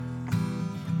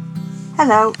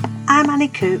Hello, I'm Annie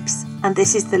Coops, and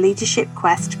this is the Leadership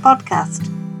Quest podcast,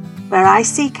 where I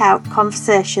seek out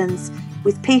conversations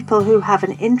with people who have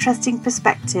an interesting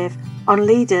perspective on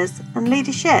leaders and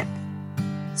leadership.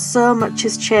 So much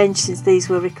has changed since these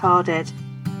were recorded,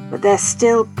 but they're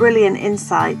still brilliant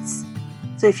insights.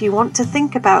 So if you want to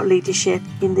think about leadership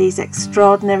in these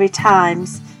extraordinary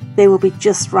times, they will be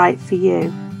just right for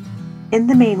you. In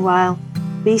the meanwhile,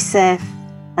 be safe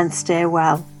and stay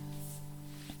well.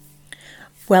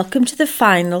 Welcome to the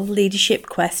final Leadership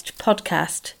Quest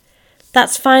podcast.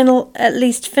 That's final, at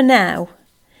least for now.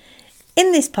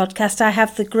 In this podcast, I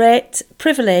have the great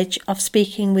privilege of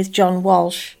speaking with John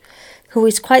Walsh, who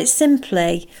is quite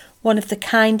simply one of the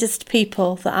kindest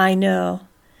people that I know.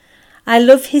 I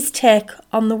love his take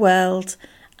on the world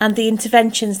and the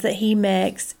interventions that he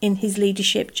makes in his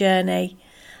leadership journey.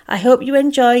 I hope you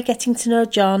enjoy getting to know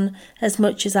John as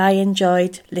much as I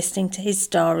enjoyed listening to his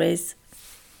stories.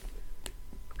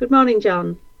 Good morning,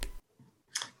 John.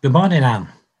 Good morning, Anne.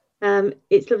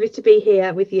 It's lovely to be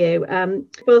here with you. We're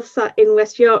both sat in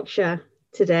West Yorkshire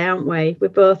today, aren't we? We're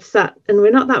both sat, and we're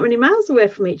not that many miles away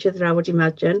from each other, I would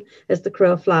imagine, as the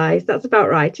crow flies. That's about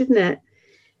right, isn't it?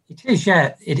 It is,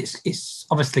 yeah. It's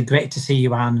obviously great to see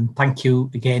you, Anne, and thank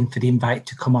you again for the invite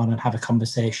to come on and have a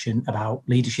conversation about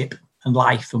leadership and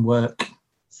life and work.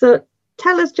 So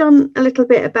tell us, John, a little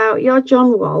bit about you're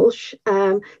John Walsh.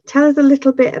 Tell us a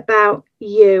little bit about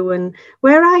you and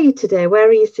where are you today? Where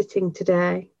are you sitting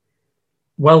today?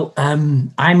 Well,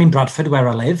 I'm in Bradford where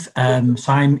I live.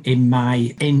 So I'm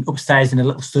in upstairs in a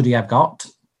little study I've got.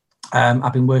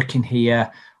 I've been working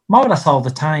here more or less all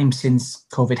the time since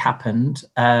COVID happened.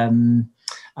 And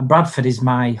Bradford is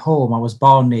my home. I was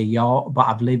born near York, but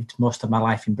I've lived most of my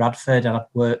life in Bradford and I've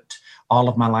worked all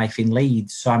of my life in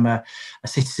Leeds. So I'm a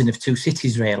citizen of two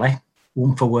cities, really,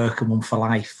 one for work and one for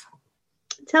life.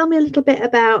 Tell me a little bit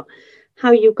about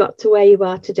how you got to where you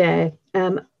are today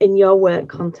in your work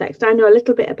context. I know a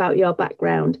little bit about your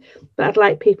background, but I'd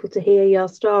like people to hear your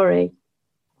story.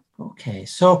 Okay,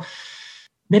 so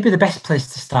maybe the best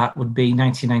place to start would be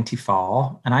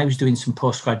 1994, and I was doing some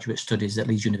postgraduate studies at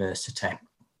Leeds University,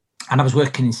 and I was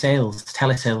working in sales,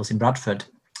 telesales in Bradford,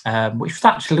 which was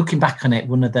actually, looking back on it,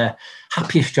 one of the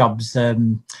happiest jobs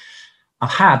I've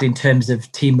had in terms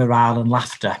of team morale and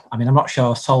laughter. I mean, I'm not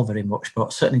sure I sold very much,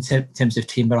 but certainly in terms of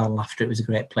team morale and laughter, it was a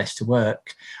great place to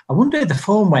work. And one day the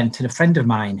phone went and a friend of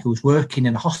mine who was working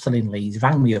in a hostel in Leeds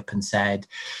rang me up and said,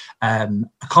 a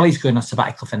colleague's going on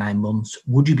sabbatical for 9 months.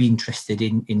 Would you be interested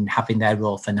in having their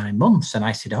role for 9 months? And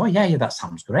I said, oh, yeah, that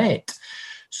sounds great.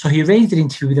 So he arranged an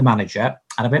interview with the manager,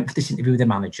 and I went for this interview with the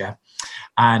manager.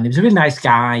 And he was a really nice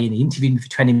guy, and he interviewed me for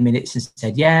 20 minutes and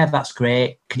said, yeah, that's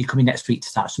great. Can you come in next week to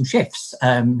start some shifts?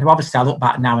 Now, obviously, I look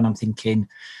back now and I'm thinking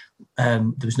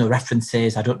there was no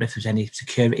references. I don't know if there's any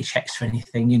security checks or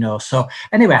anything, So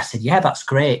anyway, I said, yeah, that's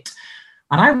great.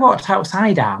 And I walked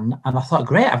outside, Anne, and I thought,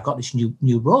 great, I've got this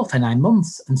new role for 9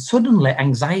 months. And suddenly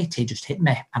anxiety just hit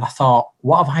me. And I thought,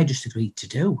 what have I just agreed to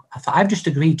do? I thought, I've just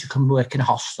agreed to come work in a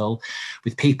hostel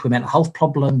with people with mental health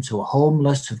problems, who are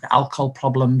homeless, who've got alcohol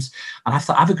problems. And I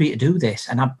thought, I've agreed to do this.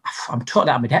 And I'm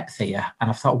totally out of my depth here. And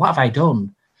I thought, what have I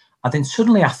done? And then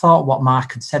suddenly I thought what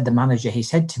Mark had said, the manager, he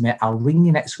said to me, I'll ring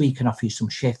you next week and offer you some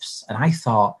shifts. And I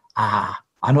thought,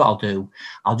 I know what I'll do.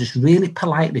 I'll just really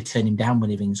politely turn him down when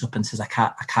he rings up and says, I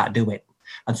can't do it.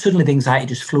 And suddenly the anxiety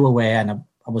just flew away and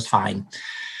I was fine.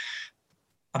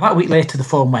 About a week later, the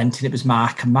phone went and it was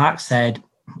Mark. And Mark said,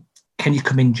 can you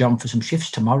come in, John, for some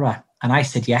shifts tomorrow? And I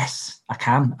said, yes, I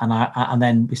can. And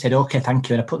then we said, okay, thank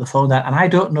you. And I put the phone down. And I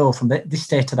don't know from this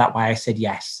day to that why I said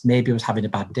yes. Maybe I was having a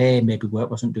bad day. Maybe work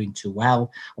wasn't doing too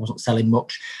well. I wasn't selling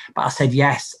much. But I said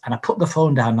yes. And I put the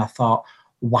phone down and I thought,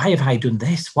 why have I done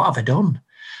this? What have I done?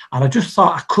 And I just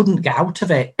thought I couldn't get out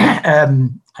of it.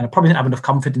 And I probably didn't have enough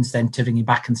confidence then to ring him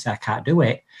back and say I can't do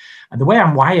it. And the way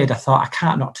I'm wired, I thought I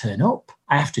can't not turn up.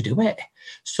 I have to do it.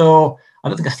 So I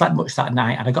don't think I slept much that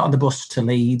night. And I got on the bus to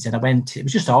Leeds and I went. It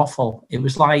was just awful. It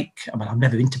was like, I've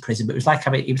never been to prison, but it was like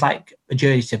a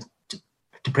journey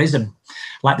to prison,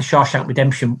 like the Shawshank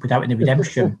Redemption without any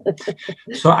redemption.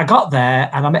 So I got there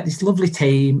and I met this lovely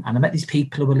team and I met these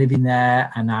people who were living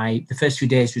there. And the first few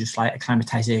days were just like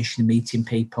acclimatization and meeting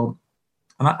people.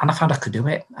 And I found I could do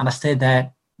it. And I stayed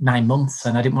there 9 months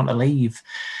and I didn't want to leave.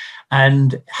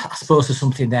 And I suppose there's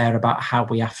something there about how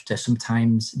we have to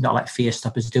sometimes not let fear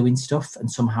stop us doing stuff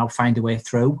and somehow find a way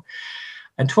through.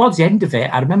 And towards the end of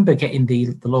it, I remember getting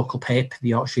the local paper, the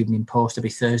Yorkshire Evening Post,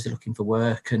 every Thursday looking for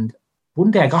work. And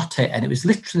one day I got it and it was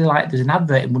literally like there's an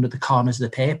advert in one of the corners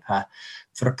of the paper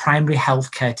for a primary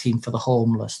healthcare team for the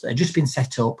homeless that had just been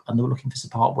set up and they were looking for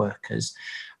support workers.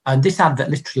 And this advert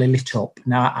literally lit up.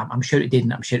 Now, I'm sure it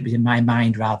didn't. I'm sure it was in my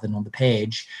mind rather than on the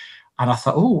page. And I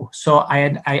thought, oh, so I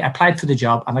applied for the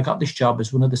job, and I got this job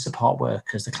as one of the support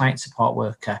workers, the client support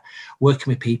worker,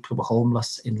 working with people who were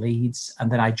homeless in Leeds.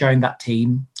 And then I joined that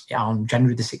team on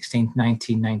January the 16th,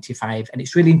 1995. And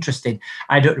it's really interesting.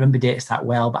 I don't remember dates that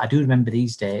well, but I do remember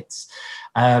these dates.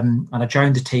 And I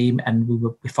joined the team, and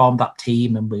we formed that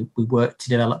team, and we worked to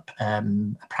develop a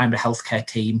primary healthcare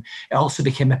team. It also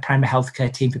became a primary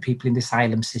healthcare team for people in the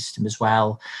asylum system as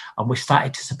well. And we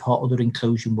started to support other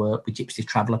inclusion work with gypsy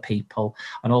traveller people,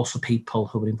 and also people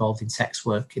who were involved in sex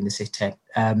work in the city.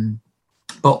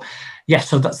 But yeah,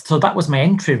 so that was my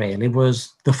entry really,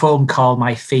 was the phone call,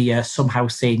 my fear, somehow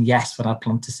saying yes when I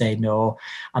planned to say no,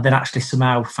 and then actually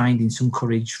somehow finding some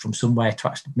courage from somewhere to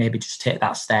actually maybe just take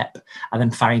that step, and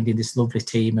then finding this lovely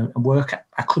team and work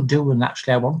I could do and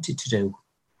actually I wanted to do.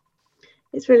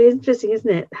 It's really interesting,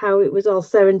 isn't it, how it was all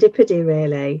serendipity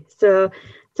really. So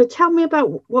tell me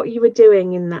about what you were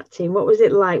doing in that team. What was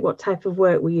it like? What type of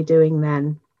work were you doing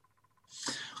then?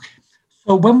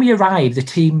 So when we arrived, the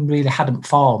team really hadn't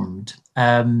formed,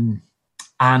 and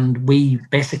we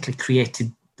basically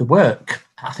created the work,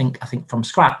 I think from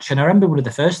scratch. And I remember one of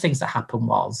the first things that happened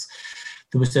was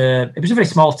it was a very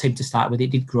small team to start with.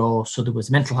 It did grow. So there was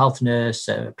a mental health nurse,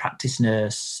 a practice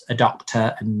nurse, a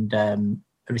doctor, and a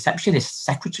receptionist,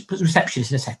 and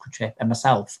a secretary, and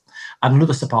myself, and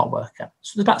another support worker.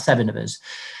 So there's about 7 of us.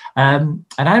 And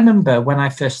I remember when I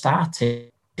first started,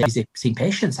 seeing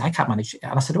patients, I can't manage.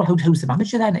 And I said, well, who's the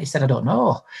manager then? He said, I don't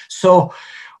know. So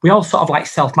we all sort of like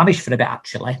self-managed for a bit,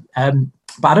 actually. But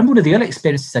I remember one of the early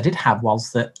experiences I did have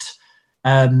was that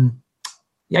I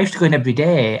used to go in every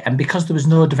day, and because there was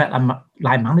no direct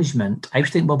line management, I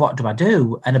used to think, well, what do I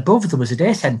do? And above there was a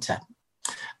day centre,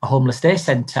 a homeless day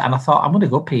centre. And I thought, I'm going to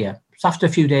go up here. So after a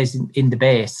few days in the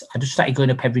base, I just started going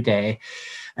up every day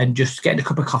and just getting a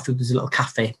cup of coffee. There's a little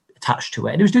cafe attached to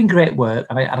it, and it was doing great work.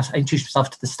 And I introduced myself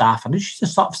to the staff, and I just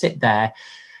sort of sit there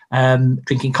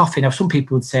drinking coffee. Now, some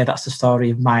people would say that's the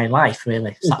story of my life,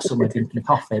 really, sat somewhere drinking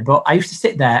coffee. But I used to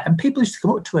sit there, and people used to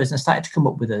come up to us and started to come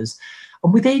up with us.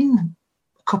 And within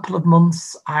a couple of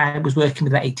months, I was working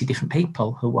with about 80 different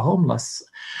people who were homeless.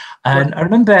 And I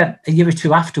remember a year or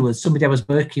two afterwards, somebody I was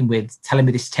working with telling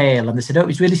me this tale, and they said, oh, it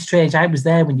was really strange. I was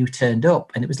there when you turned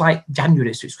up, and it was like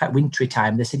January, so it's quite wintry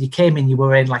time. They said you came in, you were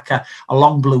wearing like a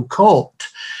long blue coat.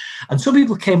 And some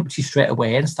people came up to you straight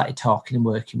away and started talking and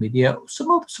working with you.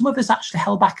 Some of us actually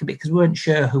held back a bit because we weren't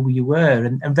sure who you were,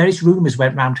 and various rumours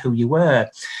went around who you were.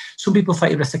 Some people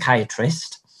thought you were a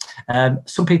psychiatrist.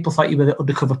 Some people thought you were the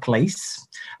undercover police.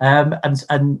 And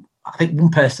I think one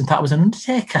person thought I was an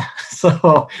undertaker,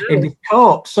 so in the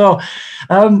court. So,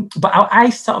 but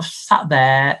I sort of sat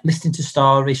there listening to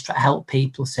stories, trying to help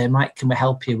people, saying, Mike, can we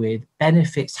help you with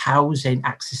benefits, housing,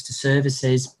 access to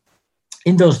services?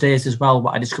 In those days as well,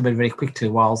 what I discovered very quickly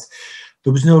was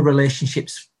there was no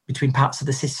relationships between parts of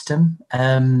the system.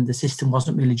 The system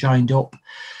wasn't really joined up.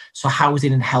 So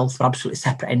housing and health were absolutely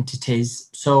separate entities.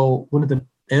 So one of the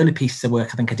early pieces of work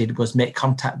I think I did was make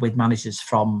contact with managers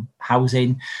from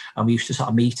housing, and we used to sort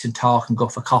of meet and talk and go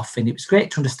for coffee, and it was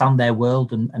great to understand their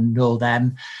world and know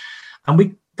them. And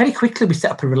we very quickly we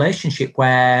set up a relationship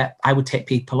where I would take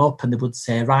people up and they would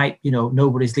say, right, no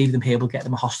worries, leave them here, we'll get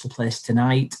them a hostel place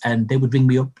tonight. And they would ring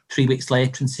me up 3 weeks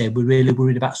later and say, we're really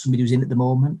worried about somebody who's in at the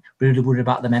moment, we're really worried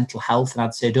about their mental health. And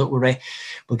I'd say, don't worry,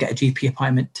 we'll get a GP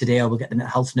appointment today, or we'll get the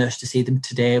mental health nurse to see them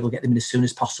today, we'll get them in as soon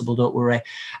as possible, don't worry.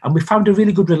 And we found a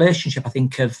really good relationship, I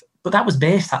think, but that was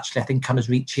based actually, I think, on us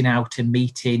reaching out and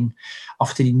meeting,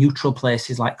 often in neutral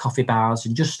places like coffee bars,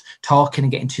 and just talking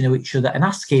and getting to know each other and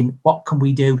asking, what can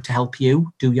we do to help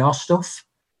you do your stuff?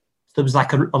 There was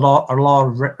like a law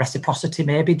of reciprocity,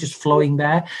 maybe just flowing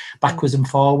there backwards and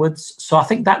forwards. So I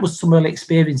think that was some early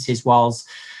experiences and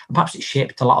perhaps it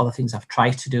shaped a lot of the things I've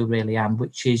tried to do really, Anne,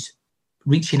 which is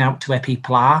reaching out to where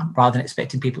people are rather than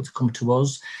expecting people to come to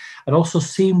us, and also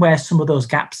seeing where some of those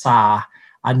gaps are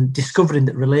and discovering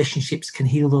that relationships can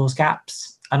heal those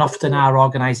gaps. And often our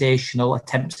organisational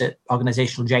attempts at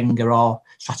organisational Jenga or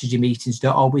strategy meetings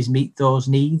don't always meet those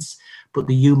needs, but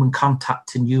the human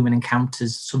contact and human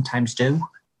encounters sometimes do.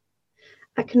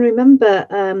 I can remember,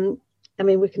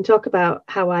 we can talk about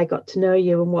how I got to know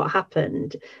you and what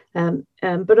happened,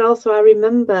 but also I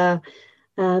remember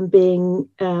being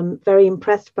very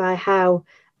impressed by how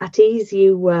at ease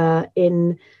you were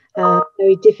in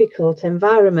very difficult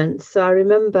environments. So I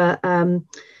remember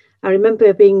I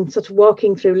remember being sort of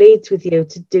walking through Leeds with you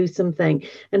to do something,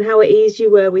 and how at ease you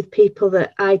were with people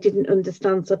that I didn't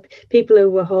understand. So people who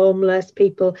were homeless,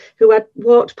 people who I'd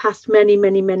walked past many,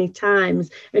 many, many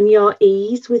times, and your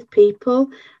ease with people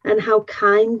and how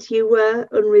kind you were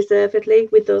unreservedly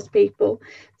with those people.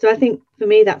 So I think for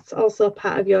me, that's also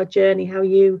part of your journey, how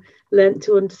you learnt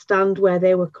to understand where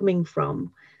they were coming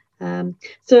from.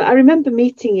 So I remember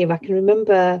meeting you. I can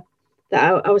remember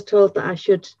that I was told that I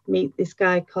should meet this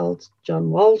guy called John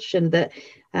Walsh, and that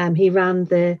he ran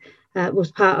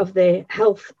was part of the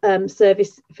health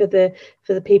service for the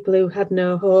people who had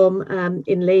no home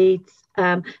in Leeds,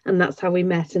 and that's how we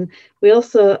met. And we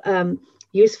also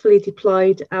usefully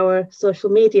deployed our social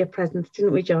media presence,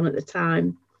 didn't we, John, at the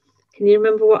time? Can you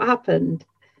remember what happened?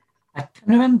 I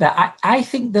can remember. I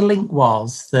think the link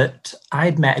was that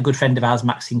I'd met a good friend of ours,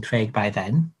 Maxine Craig, by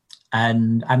then.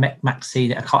 And I met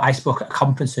Maxine. I spoke at a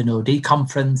conference, an OD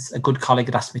conference. A good colleague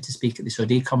had asked me to speak at this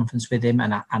OD conference with him,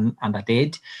 and I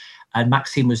did. And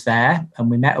Maxine was there, and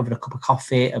we met over a cup of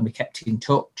coffee, and we kept in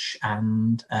touch,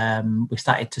 and we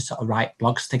started to sort of write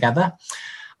blogs together.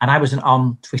 And I wasn't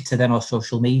on Twitter then or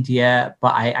social media,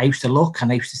 but I used to look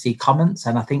and I used to see comments.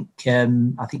 And I think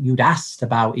you'd asked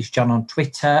about, is John on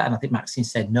Twitter? And I think Maxine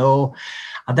said no.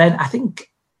 And then I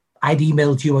think I'd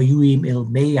emailed you or you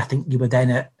emailed me. I think you were then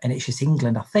at NHS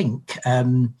England, I think.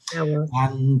 And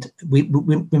we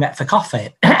met for coffee.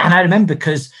 And I remember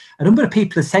because a number of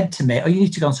people had said to me, oh, you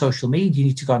need to go on social media, you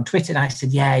need to go on Twitter. And I said,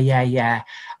 yeah.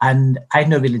 And I had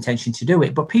no real intention to do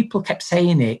it, but people kept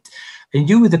saying it. And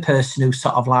you were the person who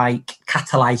sort of like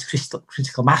catalysed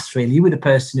critical mass, really. You were the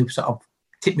person who sort of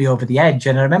tipped me over the edge.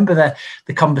 And I remember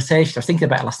the conversation. I was thinking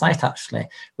about it last night, actually.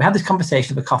 We had this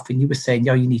conversation over coffee, and you were saying,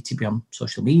 you need to be on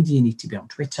social media, you need to be on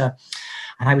Twitter.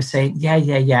 And I was saying,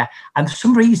 yeah. And for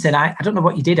some reason, I don't know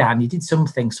what you did, Anne. You did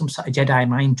something, some sort of Jedi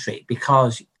mind trick,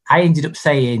 because I ended up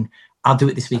saying, I'll do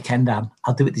it this weekend, Anne.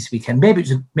 I'll do it this weekend. Maybe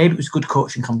it was a good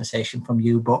coaching conversation from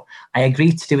you, but I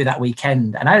agreed to do it that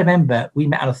weekend. And I remember we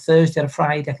met on a Thursday or a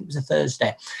Friday. I think it was a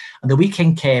Thursday. And the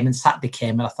weekend came and Saturday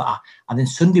came, and I thought, and then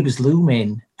Sunday was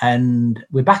looming. And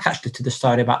we're back actually to the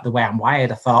story about the way I'm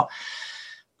wired. I thought,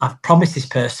 I've promised this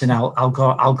person I'll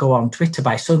go on Twitter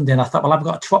by Sunday. And I thought, well, I've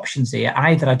got two options here.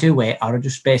 Either I do it or I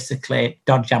just basically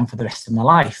dodge jam for the rest of my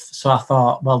life. So I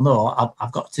thought, well, no,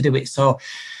 I've got to do it. So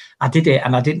I did it,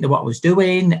 and I didn't know what I was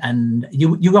doing. And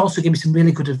you also gave me some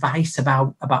really good advice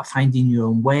about finding your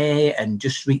own way and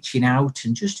just reaching out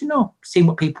and just, seeing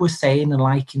what people were saying and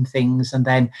liking things. And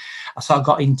then I sort of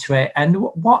got into it. And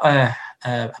what a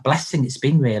blessing it's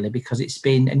been, really, because it's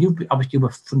been, and you were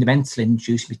fundamentally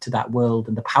introduced me to that world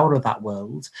and the power of that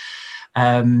world.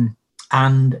 And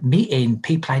meeting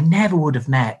people I never would have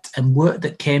met, and work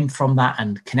that came from that,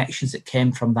 and connections that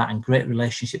came from that, and great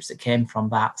relationships that came from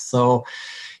that. So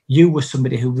you were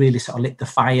somebody who really sort of lit the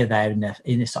fire there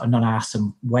in a sort of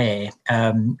non-arsome way.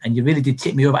 And you really did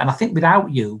tip me over. And I think without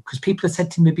you, because people had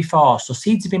said to me before, so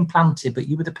seeds have been planted, but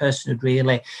you were the person who'd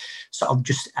really sort of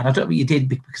just, and I don't know what you did,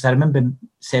 because I remember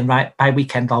saying, right, by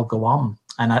weekend I'll go on.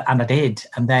 And I did.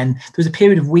 And then there was a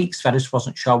period of weeks where I just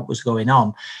wasn't sure what was going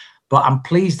on. But I'm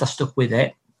pleased I stuck with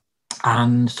it.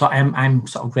 And so I'm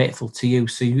sort of grateful to you.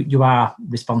 So you are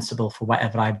responsible for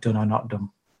whatever I've done or not done.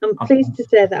 I'm pleased to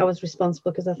say that I was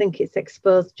responsible, because I think it's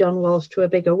exposed John Walsh to a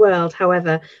bigger world.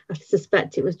 However, I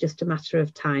suspect it was just a matter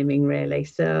of timing, really.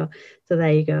 So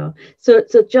there you go. So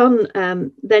John,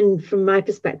 then from my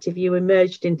perspective, you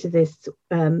emerged into this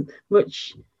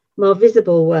much more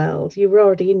visible world. You were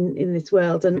already in this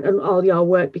world, and all your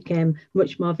work became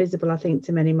much more visible, I think,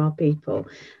 to many more people.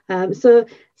 So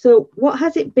what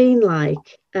has it been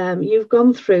like? You've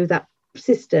gone through that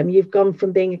system. You've gone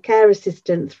from being a care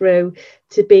assistant through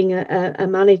to being a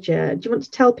manager. Do you want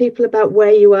to tell people about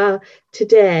where you are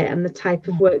today and the type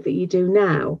of work that you do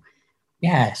now?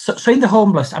 Yeah, so in the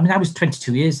homeless, I was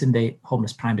 22 years in the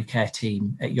homeless primary care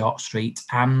team at York Street,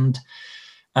 and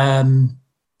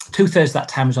 2/3 of that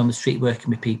time I was on the street working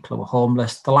with people who were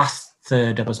homeless. The last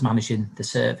third I was managing the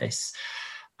service,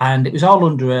 and it was all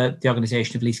under the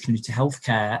organisation of Leeds Community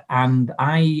Healthcare. And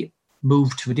I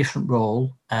moved to a different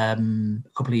role a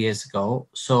couple of years ago.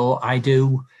 So I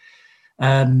do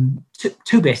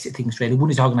two basic things, really. One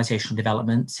is organisational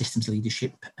development, systems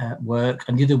leadership work,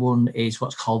 and the other one is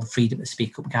what's called the Freedom to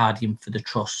Speak Up Guardian for the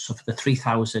Trust. So for the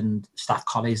 3,000 staff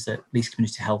colleagues at Leeds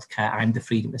Community Healthcare, I'm the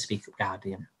Freedom to Speak Up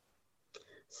Guardian.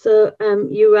 So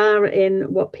you are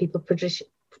in what people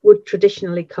would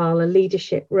traditionally call a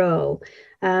leadership role.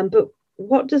 But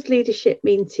what does leadership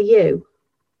mean to you?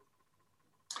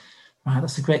 Right,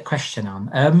 that's a great question, Anne.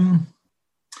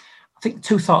 I think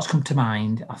two thoughts come to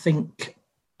mind. I think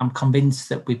I'm convinced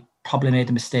that we probably made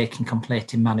a mistake in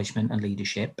conflating management and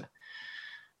leadership.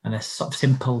 And a sort of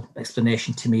simple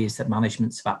explanation to me is that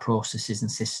management's about processes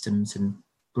and systems and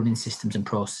running systems and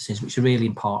processes, which are really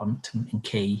important and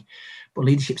key. But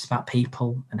leadership's about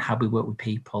people and how we work with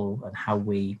people and how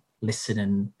we listen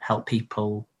and help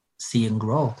people see and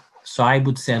grow. So I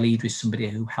would say a leader is somebody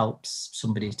who helps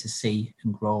somebody to see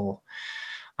and grow.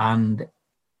 And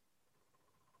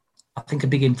I think a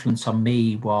big influence on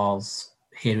me was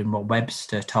hearing Rob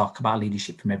Webster talk about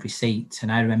leadership from every seat.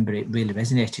 And I remember it really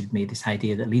resonated with me, this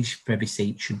idea that leadership from every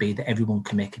seat should be that everyone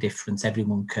can make a difference,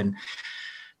 everyone can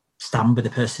stand with the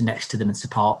person next to them and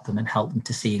support them and help them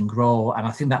to see and grow. And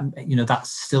I think that, that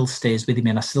still stays with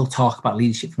me. And I still talk about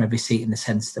leadership from every seat in the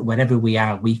sense that wherever we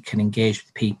are, we can engage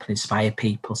with people, inspire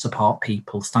people, support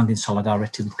people, stand in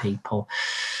solidarity with people.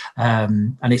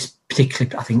 And it's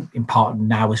particularly, I think, important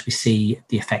now as we see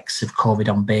the effects of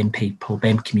COVID on BAME people,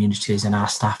 BAME communities and our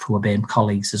staff who are BAME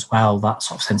colleagues as well, that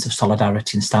sort of sense of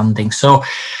solidarity and standing. So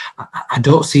I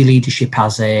don't see leadership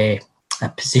as a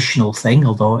positional thing,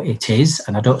 although it is,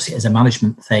 and I don't see it as a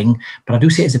management thing, but I do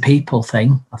see it as a people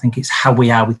thing. I think it's how we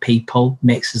are with people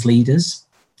makes us leaders,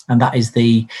 and that is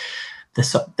the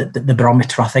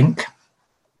barometer, I think.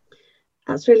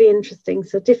 That's really interesting.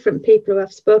 So different people who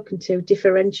I've spoken to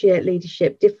differentiate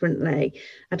leadership differently.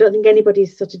 I don't think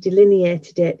anybody's sort of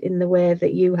delineated it in the way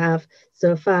that you have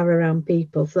so far around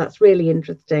people. So that's really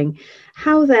interesting.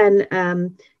 How then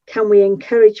can we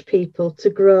encourage people to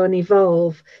grow and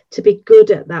evolve to be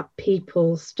good at that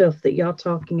people stuff that you're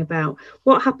talking about?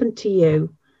 What happened to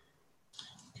you?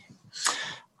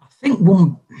 I think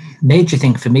one major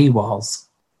thing for me was,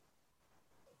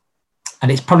 and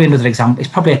it's probably another example,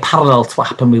 it's probably a parallel to what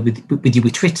happened with you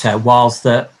with Twitter, was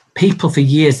that people for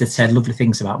years had said lovely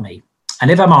things about me.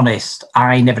 And if I'm honest,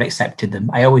 I never accepted them.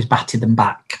 I always batted them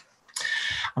back.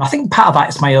 And I think part of that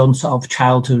is my own sort of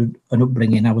childhood and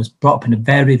upbringing. I was brought up in a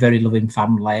very, very loving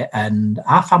family, and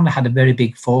our family had a very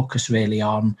big focus really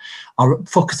on, or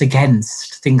focus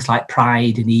against things like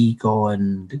pride and ego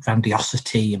and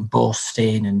grandiosity and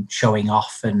boasting and showing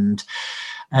off. And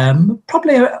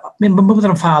probably, my mother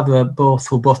and father were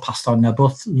both passed on. They're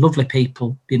both lovely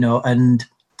people,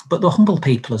 but they're humble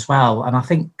people as well. And I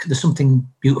think there's something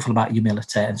beautiful about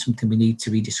humility and something we need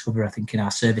to rediscover, I think, in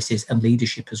our services and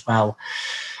leadership as well.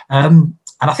 And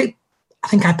I think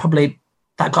that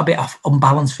got a bit off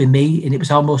unbalanced with me, and it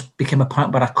was almost became a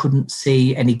point where I couldn't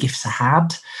see any gifts I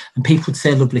had, and people would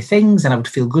say lovely things and I would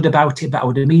feel good about it, but I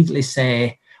would immediately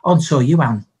say, oh, and so you,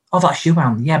 Anne. Oh, that's you,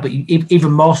 Anne. Yeah, but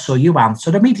even more so you, Anne.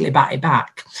 So I'd immediately bat it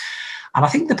back. And I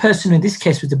think the person in this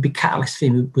case was a big catalyst for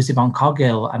me was Yvonne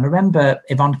Coghill. And I remember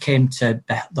Yvonne came to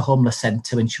the homeless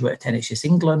centre when she worked at NHS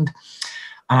England.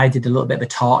 And I did a little bit of a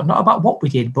talk, not about what we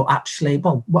did, but actually,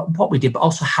 what we did, but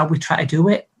also how we try to do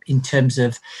it in terms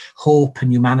of hope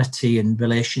and humanity and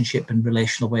relationship and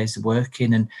relational ways of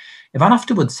working. And Yvonne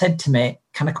afterwards said to me,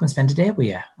 can I come and spend a day with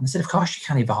you? And I said, of course you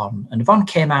can, Yvonne. And Yvonne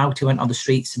came out, he went on the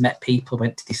streets and met people,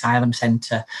 went to the asylum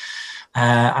centre.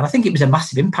 And I think it was a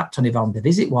massive impact on Yvonne, the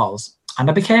visit was. And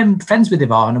I became friends with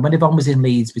Yvonne. And when Yvonne was in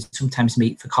Leeds, we'd sometimes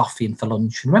meet for coffee and for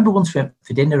lunch. And I remember once we went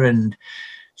for dinner and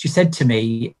she said to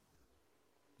me,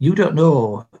 you don't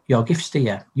know your gifts, do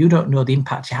you? You don't know the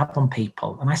impact you have on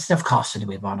people. And I said, of course I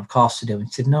do, Yvonne, of course I do. And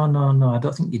she said, no, I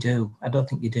don't think you do. I don't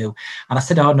think you do. And I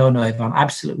said, oh, no, Yvonne, I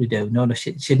absolutely do. No,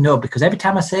 she said, no, because every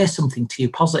time I say something to you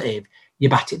positive, you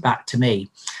bat it back to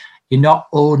me. You're not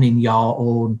owning your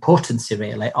own potency,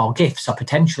 really, or gifts or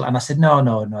potential. And I said, no,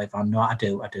 Yvonne, no, I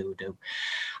do. And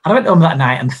I went home that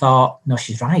night and thought, no,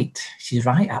 she's right,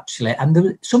 actually. And there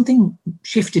was something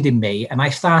shifted in me, and I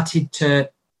started to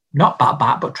not bat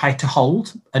back, but try to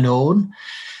hold and own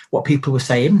what people were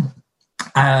saying.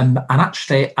 And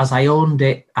actually, as I owned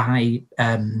it, I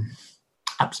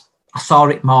saw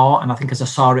it more. And I think as I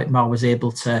saw it more, I was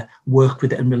able to work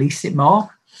with it and release it more.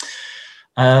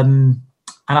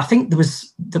 And I think there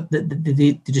was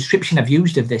the description I've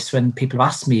used of this when people have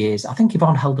asked me is, I think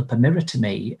Yvonne held up a mirror to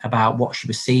me about what she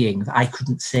was seeing that I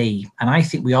couldn't see. And I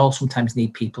think we all sometimes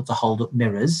need people to hold up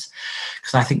mirrors,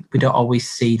 because I think we don't always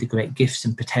see the great gifts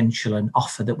and potential and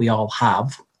offer that we all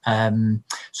have.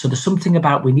 So there's something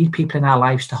about, we need people in our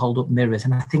lives to hold up mirrors.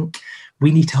 And I think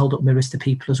we need to hold up mirrors to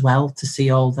people as well, to see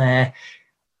all their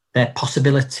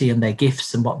possibility and their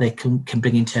gifts and what they can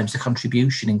bring in terms of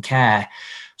contribution and care.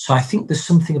 So I think there's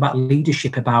something about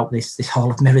leadership about this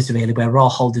hall of mirrors, really, where we're all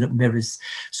holding up mirrors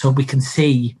so we can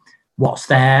see what's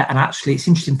there. And actually, it's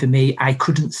interesting for me, I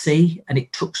couldn't see, and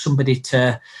it took somebody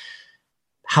to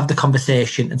have the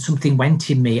conversation, and something went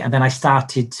in me. And then I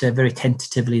started to very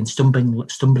tentatively and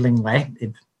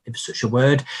stumblingly, if such a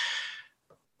word,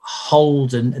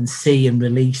 hold and see and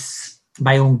release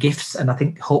my own gifts, and I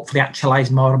think hopefully actualize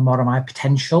more and more of my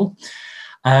potential.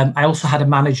 I also had a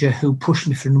manager who pushed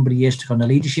me for a number of years to go on a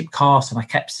leadership course, and I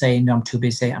kept saying, no, I'm too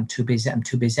busy, I'm too busy, I'm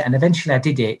too busy. And eventually I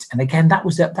did it. And again, that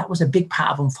was a big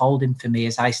part of unfolding for me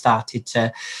as I started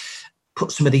to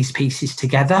put some of these pieces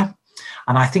together.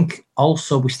 And I think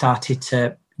also we started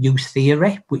to use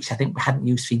theory, which I think we hadn't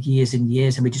used for years and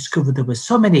years. And we discovered there were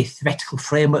so many theoretical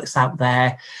frameworks out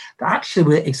there that actually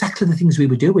were exactly the things we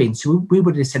were doing. So we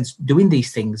were in a sense doing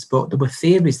these things, but there were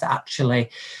theories that actually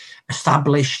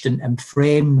established and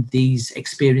framed these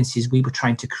experiences we were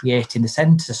trying to create in the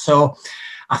centre. So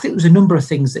I think there was a number of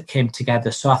things that came together.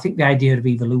 So I think the idea of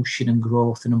evolution and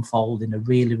growth and unfolding are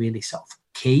really, really sort of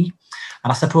key.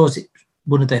 And I suppose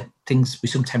one of the things we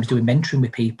sometimes do in mentoring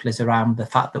with people is around the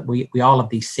fact that we all have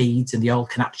these seeds and they all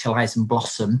can actualise and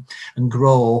blossom and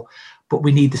grow, but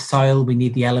we need the soil, we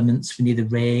need the elements, we need the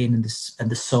rain and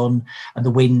the sun and the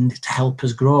wind to help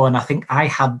us grow. And I think I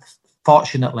had,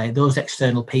 fortunately, those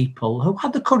external people who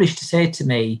had the courage to say to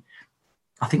me,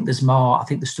 I think there's more, I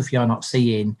think there's stuff you're not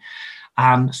seeing.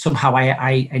 And somehow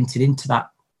I entered into that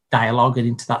dialogue and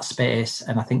into that space,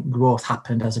 and I think growth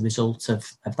happened as a result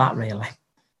of that, really.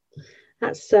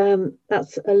 That's a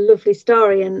lovely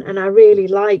story, and I really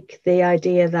like the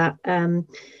idea that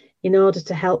in order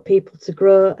to help people to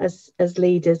grow as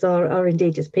leaders or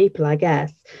indeed as people, I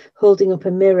guess, holding up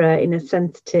a mirror in a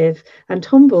sensitive and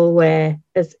humble way,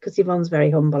 because Yvonne's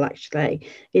very humble actually,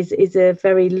 is a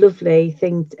very lovely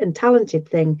thing and talented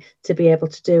thing to be able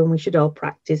to do, and we should all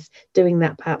practice doing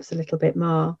that perhaps a little bit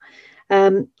more.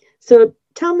 So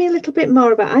tell me a little bit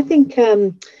more about, I think,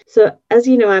 so as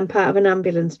you know, I'm part of an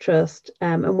ambulance trust,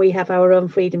 and we have our own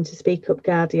Freedom to Speak Up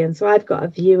Guardian. So I've got a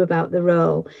view about the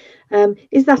role.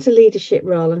 Is that a leadership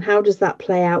role, and how does that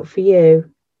play out for you?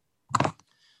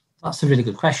 That's a really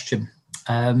good question.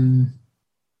 And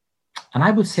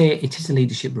I would say it is a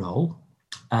leadership role,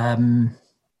 because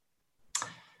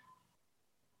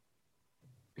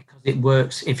it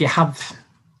works. If you have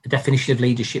a definition of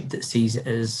leadership that sees it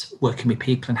as working with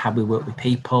people and how we work with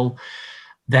people,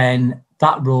 then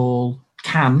that role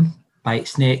can, by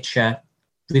its nature,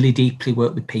 really deeply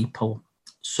work with people.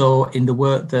 So in the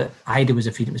work that I do as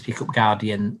a Freedom to Speak Up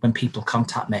Guardian, when people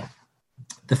contact me,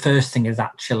 the first thing is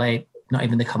actually not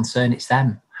even the concern, it's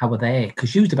them. How are they?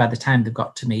 Because usually by the time they've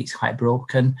got to me, it's quite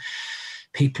broken.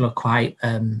 People are quite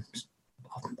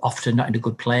often not in a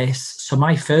good place. So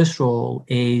my first role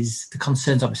is, the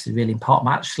concern's obviously really important,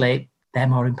 but actually they're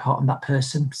more important, that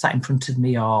person sat in front of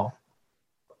me or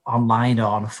online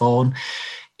or on a phone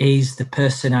is the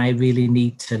person I really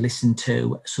need to listen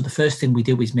to. So the first thing we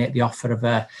do is make the offer of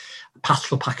a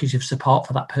pastoral package of support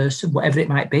for that person, whatever it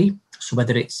might be. So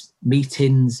whether it's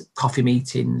meetings, coffee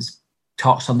meetings,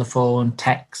 talks on the phone,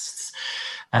 texts.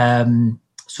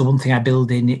 So one thing I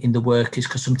build in the work is,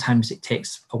 because sometimes it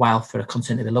takes a while for a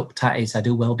concern to be looked at, is I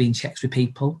do wellbeing checks with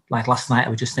people. Like last night, I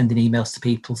was just sending emails to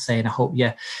people saying, I hope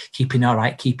you're keeping all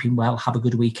right, keeping well, have a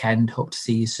good weekend, hope to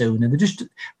see you soon. And they're just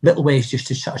little ways just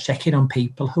to sort of check in on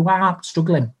people who are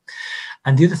struggling.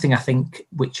 And the other thing I think,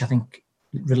 which I think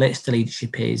relates to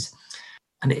leadership is,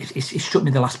 and it struck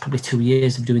me the last probably 2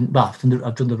 years of doing, well,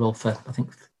 I've done the role for, I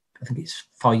think it's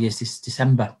 4 years this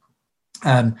December.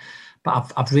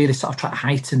 But I've really sort of tried to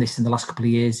heighten this in the last couple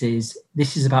of years.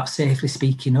 This is about safely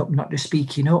speaking up, not just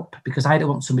speaking up, because I don't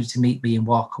want somebody to meet me and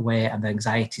walk away and their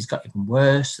anxiety's got even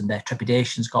worse and their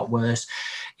trepidation's got worse.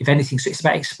 If anything, so it's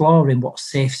about exploring what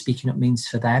safe speaking up means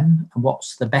for them and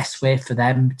what's the best way for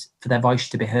them, for their voice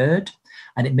to be heard.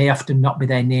 And it may often not be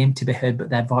their name to be heard,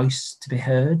 but their voice to be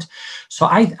heard. So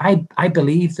I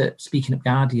believe that Speaking Up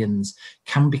Guardians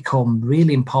can become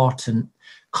really important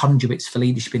conduits for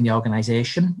leadership in the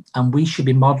organisation, and we should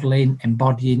be modelling,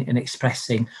 embodying and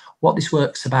expressing what this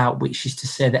work's about, which is to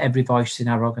say that every voice in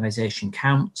our organisation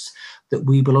counts, that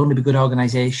we will only be good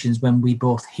organisations when we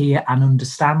both hear and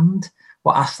understand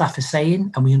what our staff are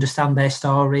saying and we understand their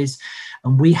stories,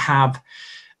 and we have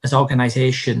as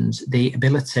organisations the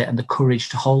ability and the courage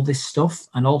to hold this stuff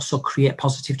and also create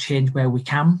positive change where we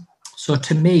can. So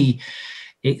to me,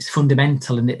 it's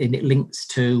fundamental, and it links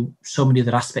to so many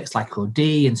other aspects like OD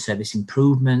and service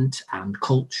improvement and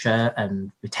culture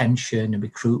and retention and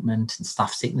recruitment and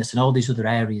staff sickness and all these other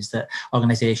areas that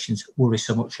organisations worry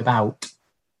so much about.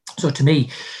 So to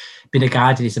me, being a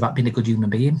guardian is about being a good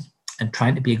human being and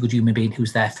trying to be a good human being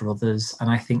who's there for others. And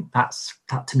I think that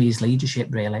to me is leadership,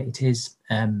 really. It is.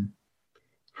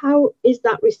 How is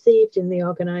that received in the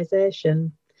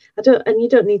organisation? And you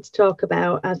don't need to talk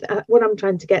about, what I'm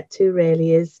trying to get to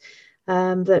really is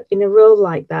that in a role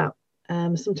like that,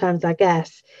 sometimes I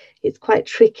guess it's quite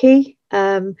tricky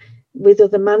with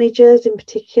other managers in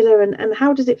particular, and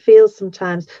how does it feel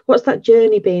sometimes? What's that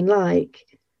journey been like?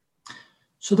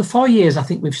 So the 4 years, I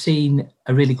think we've seen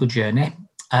a really good journey.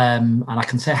 And I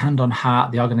can say hand on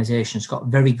heart, the organisation's got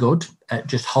very good at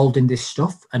just holding this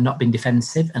stuff and not being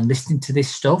defensive and listening to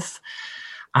this stuff.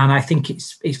 And I think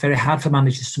it's very hard for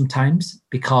managers sometimes,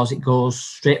 because it goes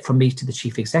straight from me to the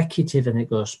chief executive, and it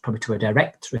goes probably to a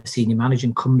director, a senior manager,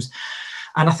 and comes.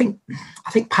 And I think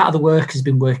part of the work has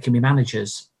been working with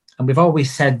managers. And we've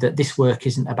always said that this work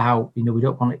isn't about, we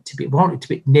don't want it to be, we want it to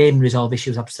be name and resolve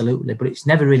issues, absolutely, but it's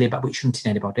never really about witch hunting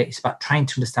anybody. It's about trying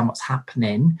to understand what's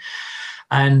happening.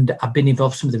 And I've been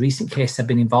involved, some of the recent cases I've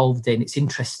been involved in, it's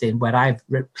interesting, where I've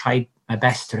tried my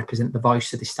best to represent the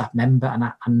voice of the staff member.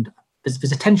 And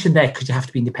there's a tension there, because you have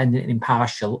to be independent and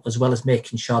impartial, as well as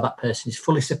making sure that person is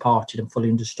fully supported and fully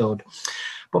understood.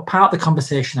 But part of the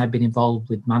conversation I've been involved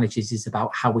with managers is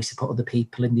about how we support other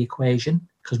people in the equation,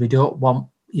 because we don't want,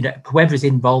 whoever is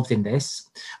involved in this,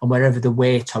 and wherever the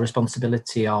weight or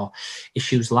responsibility or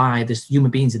issues lie, there's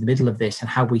human beings in the middle of this, and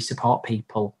how we support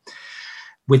people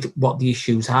with what the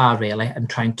issues are really, and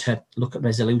trying to look at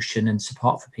resolution and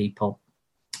support for people.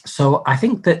 So I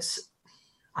think there's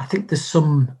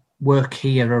some work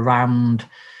here around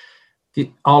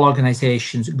all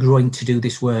organisations growing to do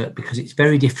this work, because it's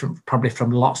very different probably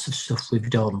from lots of stuff we've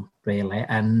done really.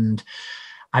 And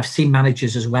I've seen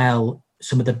managers as well,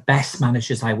 some of the best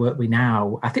managers I work with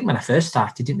now, I think when I first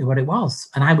started, didn't know what it was.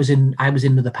 And I was in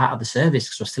another part of the service,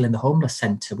 because I was still in the homeless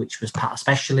centre, which was part of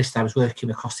specialist. I was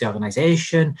working across the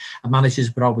organisation, and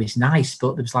managers were always nice,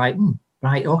 but it was like,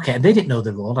 right, okay. And they didn't know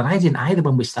the role, and I didn't either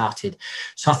when we started.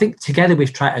 So I think together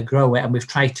we've tried to grow it, and we've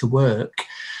tried to work.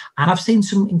 And I've seen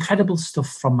some incredible stuff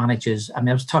from managers. I mean,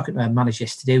 I was talking to a manager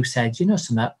yesterday who said,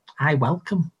 something, I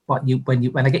welcome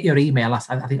when I get your email, I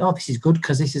think, oh, this is good,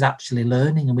 because this is actually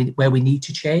learning and where we need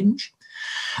to change.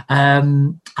 I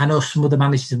know some other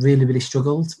managers have really, really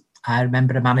struggled. I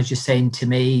remember a manager saying to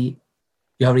me,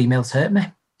 your emails hurt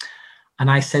me.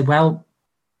 And I said, well,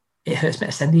 it hurts me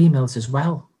to send the emails as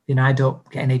well. I don't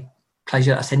get any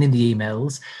pleasure out of sending the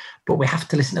emails, but we have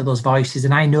to listen to those voices.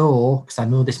 And I know, because I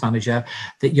know this manager,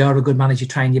 that you're a good manager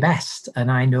trying your best.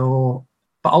 And I know,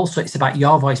 but also it's about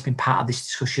your voice being part of this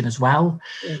discussion as well.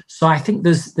 Yeah. So I think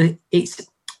it's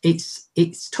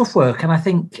tough work. And I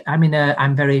think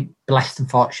I'm very blessed and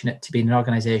fortunate to be in an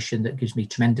organisation that gives me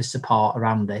tremendous support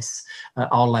around this at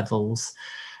all levels.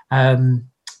 And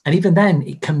even then,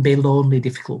 it can be lonely,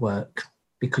 difficult work,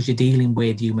 because you're dealing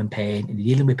with human pain, and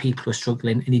you're dealing with people who are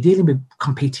struggling, and you're dealing with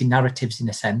competing narratives in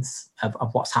a sense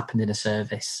of what's happened in a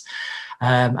service.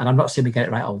 And I'm not saying we get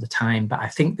it right all the time, but I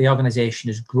think the organisation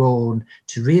has grown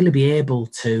to really be able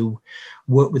to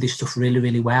work with this stuff really,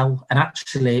 really well, and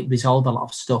actually resolve a lot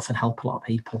of stuff and help a lot of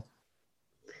people.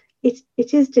 It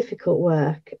is difficult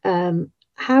work.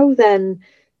 How then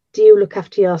do you look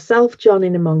after yourself, John,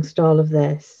 in amongst all of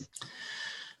this?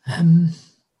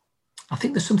 I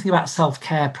think there's something about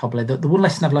self-care, probably. The one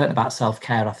lesson I've learned about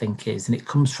self-care, I think, is, and it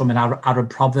comes from an Arab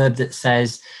proverb that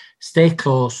says, stay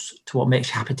close to what makes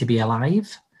you happy to be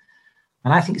alive.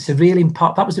 And I think it's that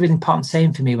was a really important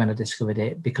saying for me when I discovered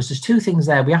it, because there's two things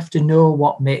there. We have to know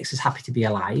what makes us happy to be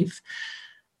alive,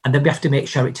 and then we have to make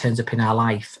sure it turns up in our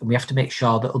life, and we have to make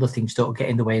sure that other things don't get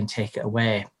in the way and take it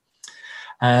away.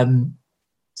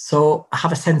 So I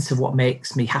have a sense of what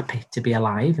makes me happy to be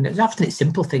alive. And it's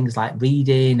simple things like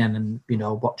reading and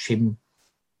watching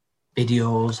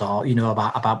videos, or,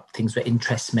 about things that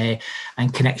interest me,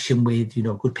 and connection with,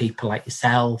 good people like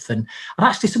yourself. And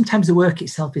actually sometimes the work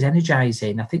itself is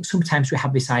energizing. I think sometimes we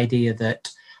have this idea that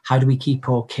how do we keep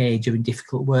okay during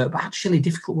difficult work? But actually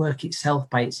difficult work itself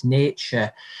by its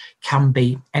nature can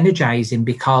be energizing,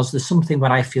 because there's something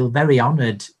where I feel very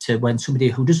honoured to when somebody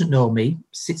who doesn't know me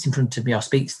sits in front of me or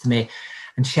speaks to me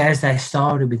and shares their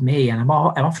story with me. And I'm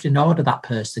often in awe of that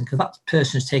person, because that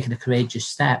person has taken a courageous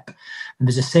step, and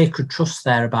there's a sacred trust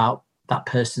there about that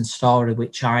person's story,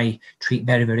 which I treat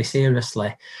very, very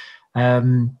seriously.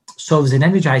 So there's an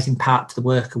energizing part to the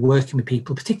work of working with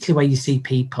people, particularly where you see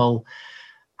people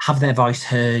have their voice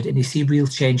heard, and you see real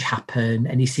change happen,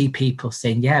 and you see people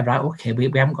saying, yeah, right, okay, we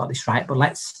haven't got this right, but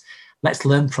let's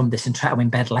learn from this and try to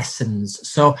embed lessons.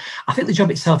 So I think the job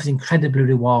itself is incredibly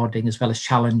rewarding as well as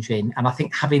challenging. And I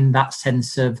think having that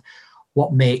sense of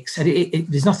what makes, and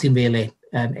there's nothing really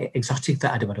exotic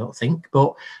that I do, I don't think,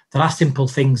 but there are simple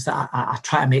things that I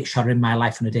try to make sure are in my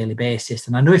life on a daily basis.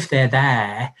 And I know if they're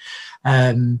there,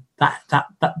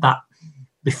 that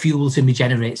refuels and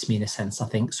regenerates me in a sense, I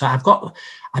think. So I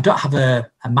don't have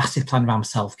a massive plan around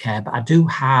self-care, but I've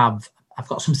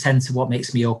got some sense of what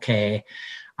makes me okay.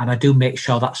 And I do make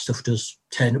sure that stuff does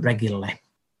turn up regularly.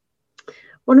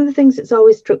 One of the things that's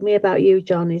always struck me about you,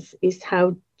 John, is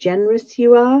how generous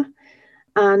you are.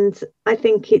 And I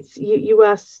think you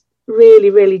are really,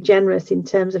 really generous in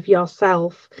terms of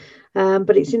yourself.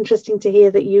 But it's interesting to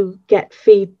hear that you get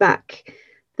feedback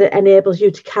that enables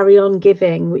you to carry on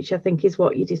giving, which I think is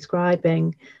what you're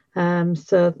describing.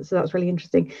 So that's really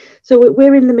interesting. So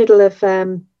we're in the middle of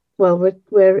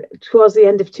we're towards the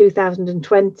end of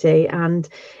 2020, and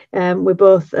we're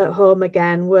both at home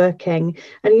again working.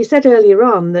 And you said earlier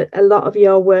on that a lot of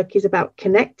your work is about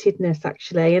connectedness,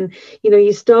 actually. And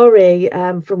your story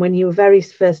from when you very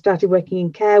first started working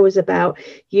in care was about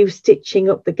you stitching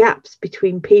up the gaps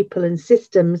between people and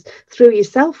systems through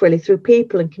yourself, really, through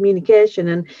people and communication.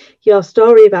 And your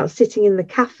story about sitting in the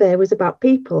cafe was about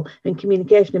people and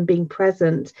communication and being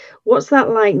present. What's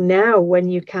that like now when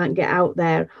you can't get out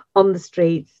there on the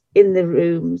streets, in the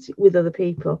rooms with other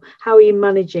people? How are you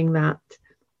managing that?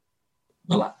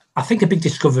 Well, I think a big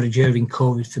discovery during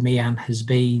COVID for me, Anne, has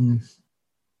been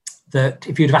that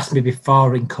if you'd have asked me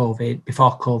before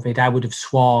COVID, I would have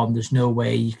sworn there's no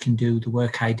way you can do the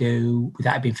work I do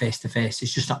without it being face-to-face.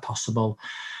 It's just not possible.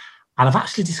 And I've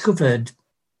actually discovered,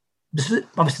 obviously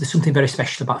there's something very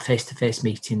special about face-to-face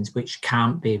meetings which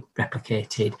can't be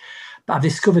replicated. But I've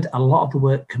discovered a lot of the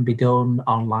work can be done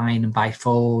online and by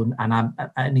phone, and I'm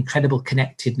an incredible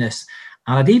connectedness.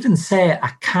 And I'd even say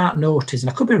I can't notice, and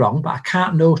I could be wrong, but I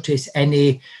can't notice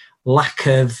any lack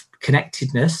of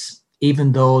connectedness,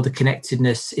 even though the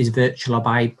connectedness is virtual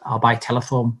or by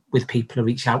telephone with people who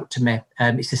reach out to me.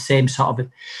 It's the same sort of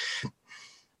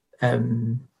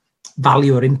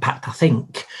value or impact, I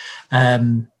think.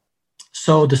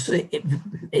 So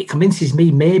it convinces me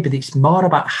maybe that it's more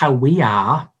about how we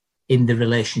are in the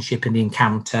relationship and the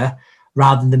encounter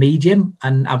rather than the medium.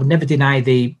 And I would never deny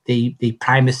the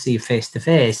primacy of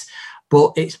face-to-face,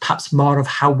 but it's perhaps more of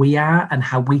how we are and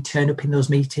how we turn up in those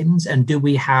meetings. And do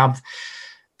we have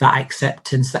that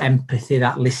acceptance, that empathy,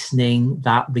 that listening,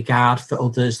 that regard for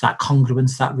others, that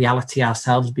congruence, that reality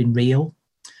ourselves being real?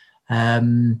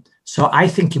 So I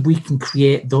think if we can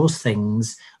create those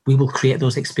things, we will create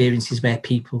those experiences where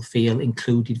people feel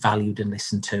included, valued and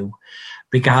listened to,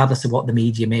 regardless of what the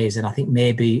medium is. And I think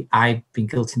maybe I've been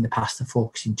guilty in the past of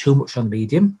focusing too much on the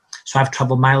medium. So I've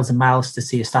travelled miles and miles to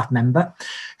see a staff member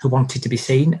who wanted to be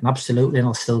seen, and absolutely, and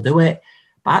I'll still do it.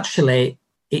 But actually,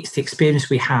 it's the experience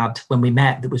we had when we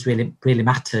met that was really, really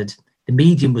mattered. The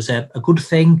medium was a good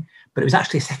thing, but it was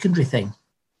actually a secondary thing.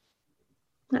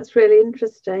 That's really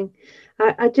interesting.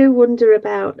 I do wonder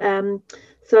about,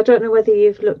 so I don't know whether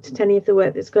you've looked at any of the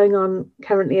work that's going on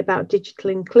currently about digital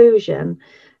inclusion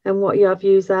and what your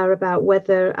views are about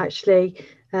whether actually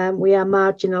we are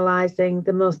marginalising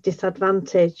the most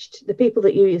disadvantaged, the people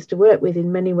that you used to work with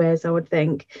in many ways, I would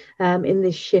think, in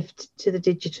this shift to the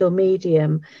digital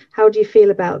medium. How do you feel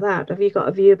about that? Have you got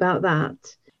a view about that?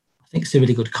 I think it's a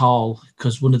really good call,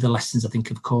 because one of the lessons I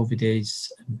think of COVID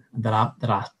is there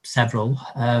are several,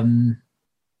 and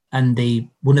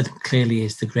one of them clearly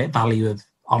is the great value of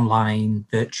online,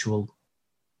 virtual,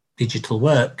 digital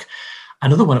work.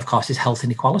 Another one, of course, is health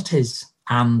inequalities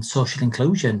and social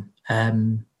inclusion.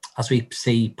 As we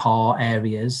see poor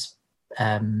areas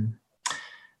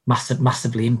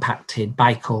massively impacted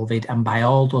by COVID and by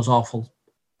all those awful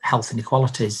health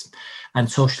inequalities and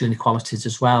social inequalities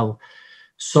as well.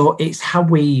 So it's how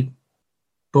we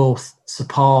both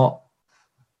support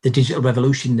the digital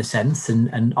revolution in a sense,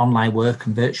 and online work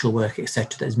and virtual work,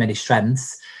 etc., that has many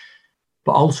strengths.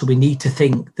 But also we need to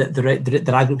think that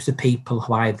there are groups of people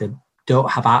who either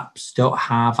don't have apps, don't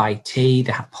have IT,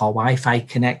 they have poor Wi-Fi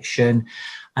connection.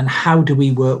 And how do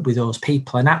we work with those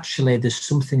people? And actually there's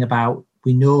something about,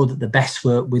 we know that the best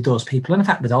work with those people, and in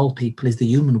fact with all people, is the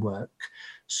human work.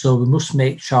 So we must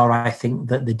make sure, I think,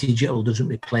 that the digital doesn't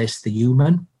replace the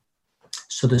human.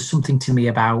 So there's something to me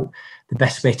about the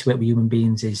best way to work with human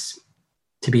beings is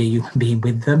to be a human being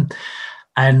with them.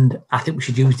 And I think we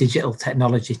should use digital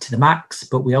technology to the max,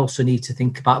 but we also need to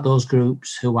think about those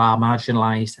groups who are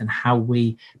marginalised and how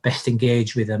we best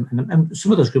engage with them. And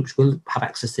some of those groups will have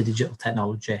access to digital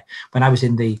technology. When I was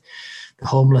in the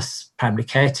homeless primary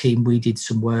care team, we did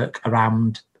some work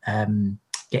around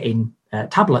getting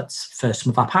tablets for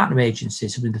some of our partner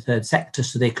agencies who were in the third sector,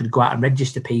 so they could go out and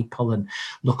register people and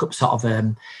look up sort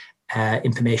of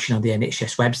information on the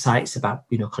NHS websites about,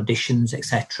 conditions,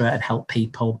 etc., and help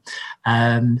people.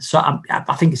 So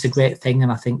I think it's a great thing,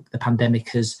 and I think the pandemic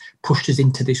has pushed us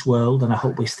into this world, and I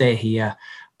hope we stay here.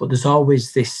 But there's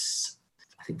always this,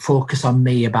 I think, focus on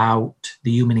me about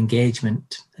the human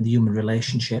engagement and the human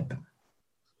relationship.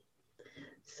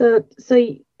 So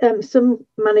some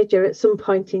manager at some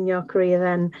point in your career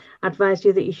then advised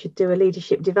you that you should do a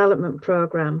leadership development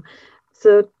program.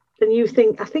 So, and you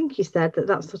think, I think you said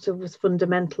that sort of was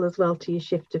fundamental as well to your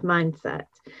shift of mindset.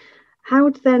 How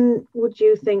then would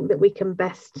you think that we can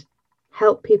best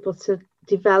help people to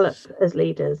develop as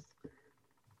leaders?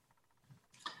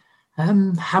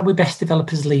 How we best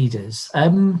develop as leaders? I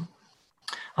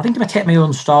think if I take my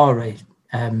own story,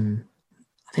 I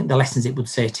think the lessons it would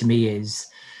say to me is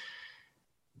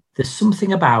there's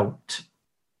something about,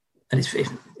 and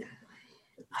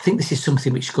I think this is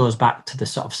something which goes back to the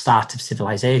sort of start of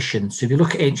civilization. So if you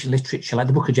look at ancient literature, like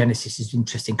the book of Genesis is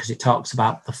interesting because it talks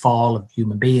about the fall of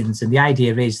human beings. And the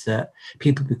idea is that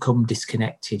people become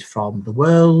disconnected from the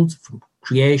world, from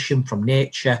creation, from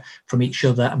nature, from each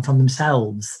other and from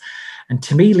themselves. And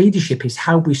to me, leadership is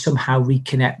how we somehow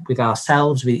reconnect with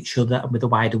ourselves, with each other and with the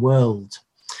wider world.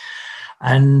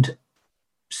 And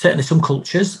certainly some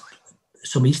cultures,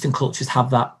 some Eastern cultures have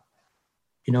that,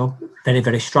 very,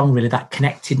 very strong, really, that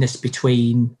connectedness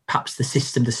between perhaps the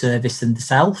system, the service and the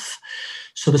self.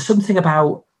 So there's something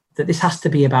about that this has to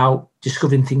be about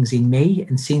discovering things in me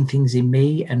and seeing things in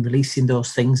me and releasing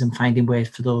those things and finding ways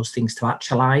for those things to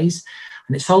actualize.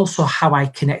 And it's also how I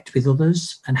connect with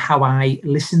others and how I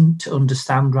listen to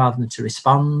understand rather than to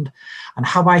respond, and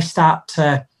how I start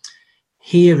to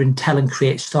hear and tell and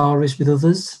create stories with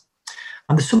others.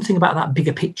 And there's something about that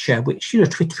bigger picture, which,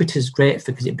 Twitter's great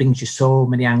for because it brings you so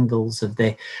many angles of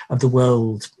the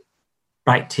world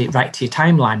right to your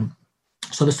timeline.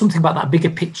 So there's something about that bigger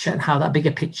picture and how that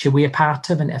bigger picture we're part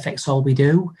of and it affects all we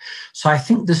do. So I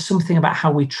think there's something about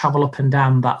how we travel up and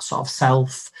down that sort of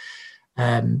self,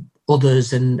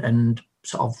 others and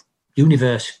sort of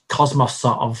universe, cosmos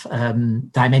sort of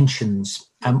dimensions.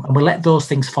 And we'll let those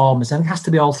things form us. And it has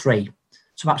to be all three.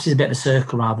 So perhaps it's a bit of a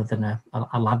circle rather than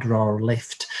a ladder or a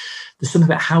lift. There's something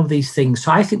about how these things.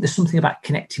 So I think there's something about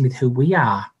connecting with who we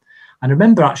are. And I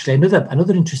remember actually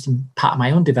another interesting part of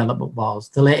my own development was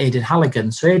the late Aidan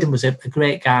Halligan. So Aidan was a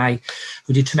great guy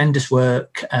who did tremendous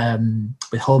work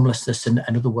with homelessness and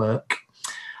other work.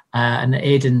 And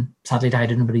Aidan sadly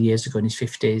died a number of years ago in his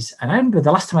 50s. And I remember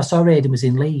the last time I saw Aidan was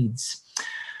in Leeds.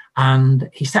 And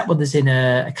he sat with us in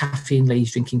a cafe in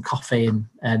Leeds drinking coffee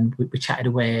and we chatted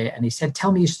away. And he said,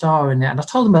 tell me your story. And I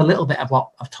told him a little bit of what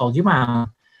I've told you, man.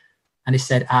 And he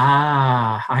said,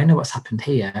 I know what's happened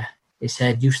here. He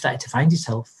said, you started to find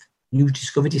yourself. You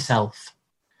discovered yourself.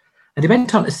 And he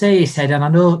went on to say, he said, and I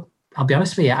know, I'll be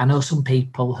honest with you, I know some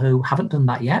people who haven't done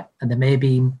that yet. And they may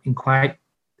be in quite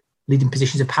leading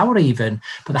positions of power even,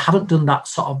 but they haven't done that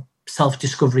sort of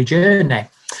self-discovery journey.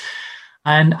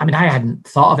 And I mean, I hadn't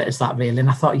thought of it as that really. And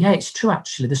I thought, yeah, it's true,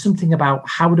 actually. There's something about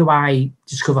how do I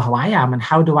discover who I am and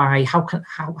how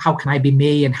can I be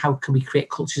me, and how can we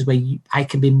create cultures where I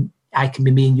can be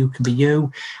me and you can be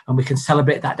you, and we can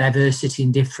celebrate that diversity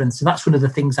and difference. So that's one of the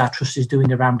things our trust is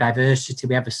doing around diversity.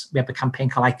 We have a campaign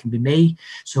called I Can Be Me.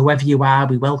 So whoever you are,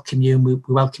 we welcome you, and we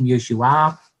welcome you as you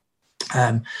are.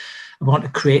 I want to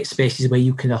create spaces where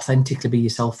you can authentically be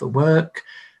yourself at work.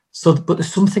 So, but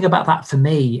there's something about that for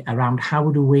me around how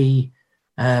do we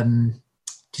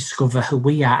discover who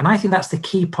we are, and I think that's the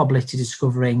key probably to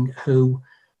discovering who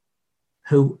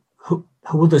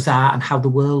others are and how the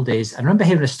world is. I remember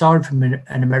hearing a story from an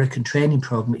American training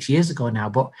program, it's years ago now,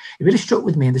 but it really struck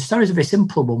with me. And the story is a very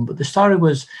simple one, but the story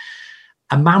was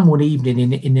a man one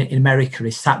evening in America.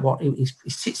 He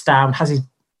sits down, has his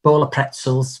bowl of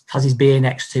pretzels, has his beer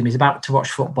next to him. He's about to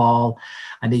watch football,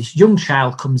 and his young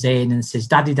child comes in and says,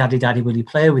 "Daddy, Daddy, Daddy, will you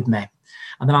play with me?"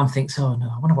 And the man thinks, "Oh no,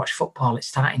 I want to watch football. It's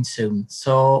starting soon."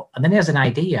 And then he has an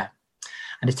idea,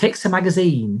 and he takes a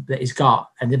magazine that he's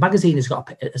got, and the magazine has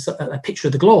got a picture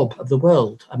of the globe of the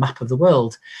world, a map of the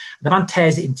world. The man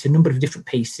tears it into a number of different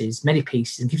pieces, many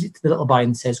pieces, and gives it to the little boy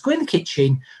and says, "Go in the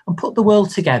kitchen and put the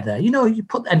world together. You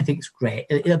put anything's great.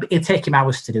 It'll take him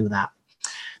hours to do that."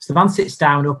 So the man sits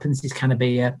down, opens his can of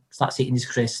beer, starts eating his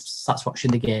crisps, starts watching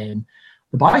the game.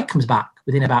 The boy comes back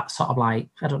within about sort of like,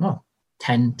 I don't know,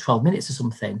 10, 12 minutes or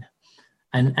something.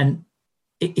 And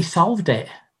he solved it.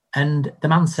 And the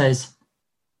man says,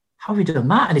 "How have you done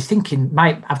that?" And he's thinking,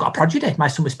 I've got a prodigy. My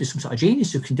son must be some sort of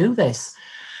genius who can do this.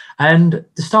 And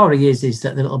the story is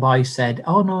that the little boy said,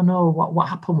 "Oh, no. What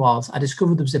happened was I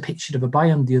discovered there was a picture of a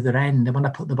boy on the other end. And when I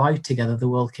put the boy together, the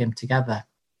world came together."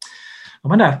 And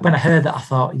when I heard that, I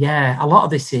thought, yeah, a lot of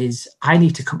this is I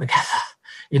need to come together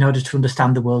in order to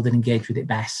understand the world and engage with it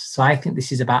best. So I think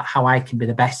this is about how I can be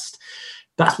the best.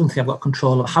 That's one thing I've got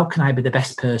control of. How can I be the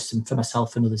best person for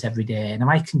myself and others every day? And if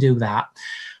I can do that,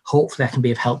 hopefully I can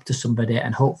be of help to somebody,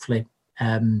 and hopefully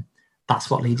that's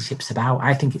what leadership's about.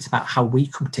 I think it's about how we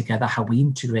come together, how we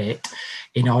integrate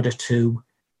in order to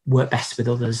work best with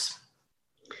others.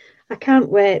 I can't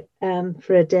wait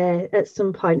for a day at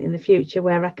some point in the future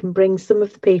where I can bring some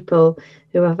of the people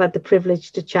who I've had the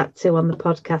privilege to chat to on the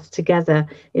podcast together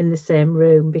in the same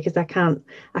room, because I can't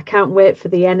wait for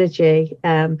the energy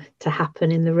to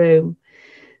happen in the room.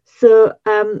 So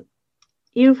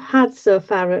you've had so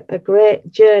far a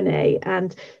great journey,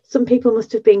 and some people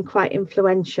must have been quite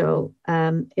influential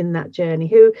in that journey.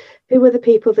 Who were the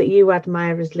people that you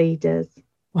admire as leaders?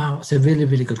 Wow, it's a really,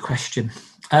 really good question.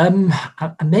 And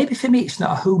maybe for me, it's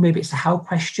not a who, maybe it's a how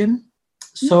question.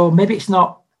 So maybe it's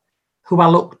not who I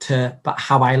look to, but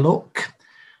how I look.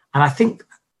 And I think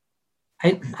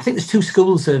there's two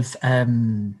schools of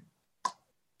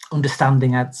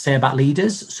understanding, I'd say, about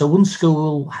leaders. So one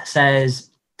school says,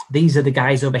 these are the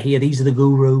guys over here, these are the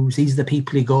gurus, these are the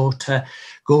people you go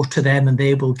to them and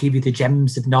they will give you the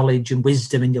gems of knowledge and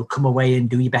wisdom, and you'll come away and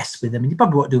do your best with them. And you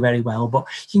probably won't do very well, but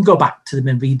you can go back to them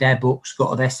and read their books, go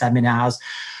to their seminars,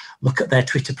 look at their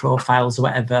Twitter profiles or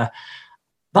whatever.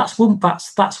 That's one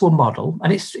model,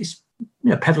 and it's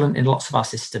prevalent in lots of our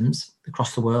systems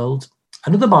across the world.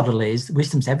 Another model is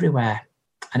wisdom's everywhere,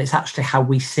 and it's actually how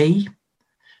we see.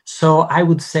 So I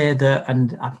would say that,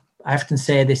 and I often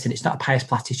say this, and it's not a pious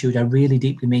platitude, I really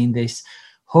deeply mean this,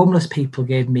 homeless people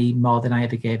gave me more than I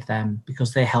ever gave them,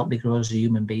 because they helped me grow as a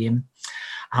human being.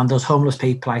 And those homeless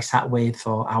people I sat with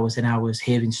for hours and hours,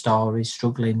 hearing stories,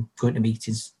 struggling, going to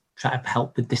meetings, trying to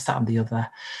help with this, that and the other.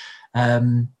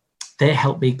 They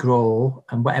helped me grow,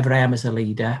 and whatever I am as a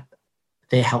leader,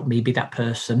 they help me be that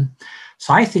person.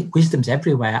 So I think wisdom's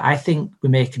everywhere. I think we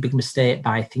make a big mistake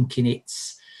by thinking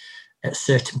it's at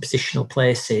certain positional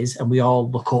places and we all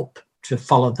look up to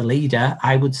follow the leader.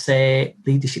 I would say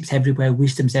leadership's everywhere,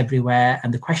 wisdom's everywhere.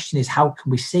 And the question is, how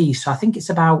can we see? So I think it's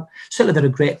about, certainly there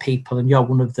are great people, and you're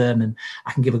one of them. And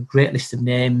I can give a great list of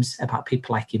names about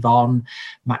people like Yvonne,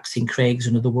 Maxine Craig's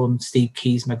another one, Steve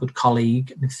Keys, my good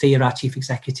colleague. Thea, our chief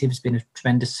executive, has been a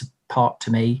tremendous support to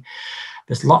me.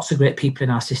 There's lots of great people in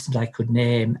our systems I could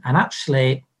name. And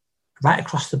actually, right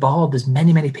across the board, there's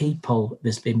many, many people.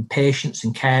 There's been patients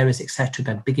and carers, etc., who've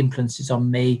had big influences on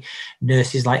me.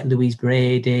 Nurses like Louise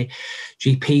Brady,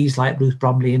 GPs like Ruth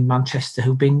Bromley in Manchester,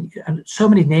 who've been, and so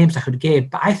many names I could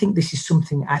give. But I think this is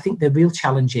something, I think the real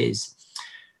challenge is,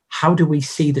 how do we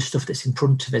see the stuff that's in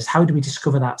front of us? How do we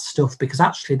discover that stuff? Because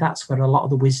actually that's where a lot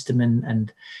of the wisdom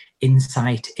and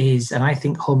insight is. And I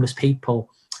think homeless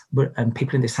people and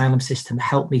people in the asylum system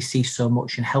help me see so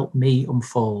much and help me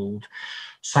unfold.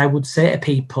 So I would say to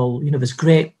people, there's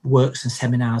great works and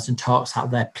seminars and talks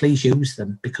out there. Please use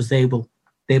them, because they're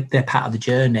part of the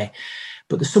journey.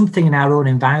 But there's something in our own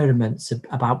environments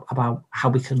about how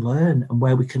we can learn and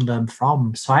where we can learn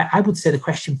from. So I would say the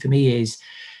question for me is,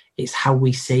 it's how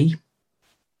we see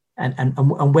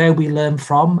and where we learn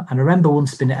from. And I remember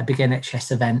once being at a big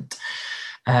NHS event,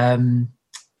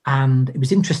 and it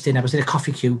was interesting. I was in a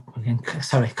coffee queue.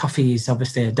 Coffee is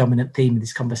obviously a dominant theme in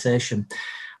this conversation.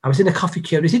 I was in a coffee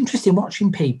queue. It was interesting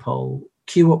watching people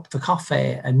queue up for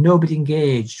coffee and nobody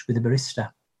engaged with the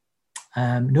barista.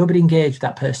 Nobody engaged with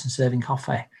that person serving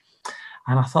coffee.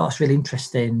 And I thought that's really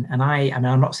interesting. And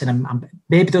I'm not saying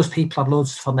maybe those people had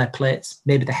loads on their plates.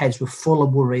 Maybe their heads were full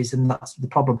of worries, and that's the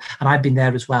problem. And I've been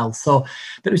there as well. So,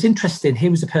 but it was interesting. Here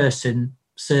was a person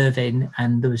serving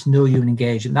and there was no human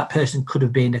engagement. That person could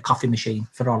have been a coffee machine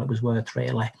for all it was worth,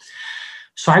 really.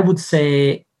 So I would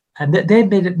say, and they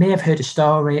may have heard a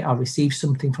story or received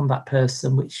something from that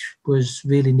person which was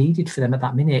really needed for them at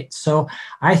that minute. So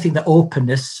I think that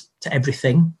openness to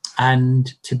everything,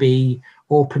 and to be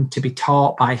open to be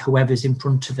taught by whoever's in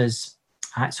front of us.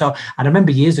 So, and I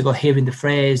remember years ago hearing the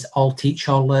phrase, all teach,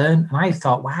 all learn. And I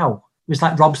thought, wow, it was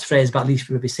like Rob's phrase about least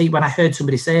for every seat. When I heard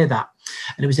somebody say that,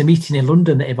 and it was a meeting in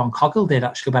London that Yvonne Coggle did,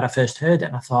 actually, where I first heard it.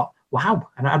 And I thought, wow.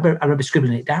 And I remember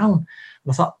scribbling it down.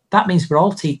 And I thought, that means we're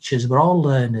all teachers, we're all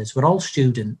learners, we're all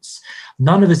students.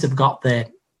 None of us have got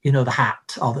the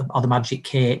hat or the magic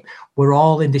cape. We're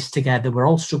all in this together. We're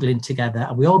all struggling together,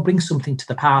 and we all bring something to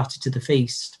the party, to the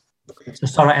feast. So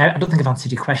sorry, I don't think I've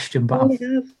answered your question, but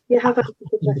you have answered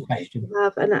the question. You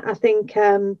have, and I think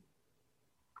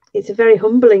it's a very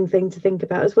humbling thing to think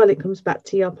about as well. It comes back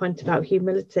to your point about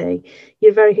humility.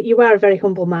 You are a very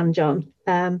humble man, John,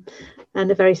 and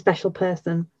a very special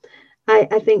person.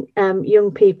 I think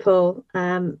young people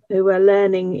who are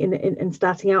learning and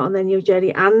starting out on their new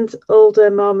journey, and older,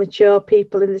 more mature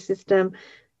people in the system,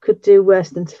 could do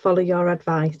worse than to follow your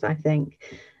advice, I think.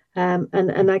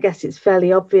 And I guess it's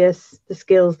fairly obvious the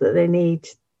skills that they need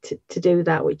to do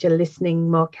that, which are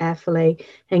listening more carefully,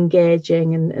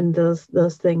 engaging, and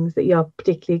those things that you're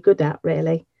particularly good at,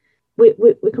 really.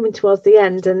 we're coming towards the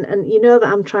end, and you know that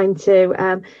I'm trying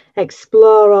to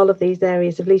explore all of these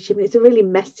areas of leadership. It's a really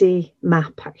messy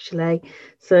map, actually,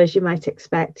 so as you might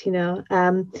expect,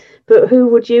 but who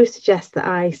would you suggest that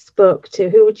I spoke to?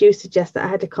 Who would you suggest that I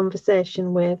had a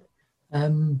conversation with?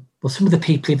 Well, some of the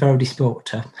people you've already spoke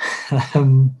to.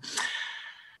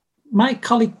 My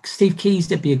colleague Steve Keys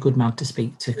would be a good man to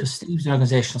speak to, because Steve's an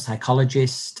organisational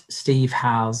psychologist. Steve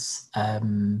has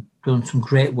done some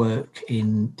great work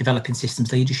in developing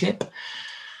systems leadership.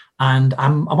 And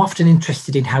I'm often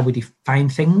interested in how we define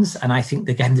things. And I think,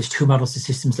 again, there's two models of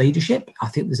systems leadership. I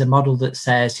think there's a model that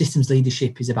says systems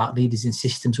leadership is about leaders in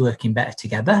systems working better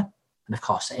together. And of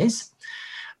course it is.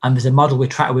 And there's a model we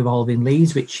try to evolve in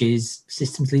Leeds, which is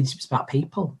systems leadership is about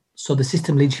people. So the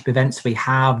system leadership events we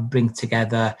have bring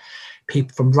together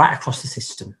people from right across the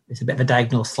system. It's a bit of a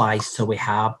diagonal slice. So we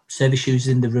have service users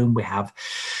in the room, we have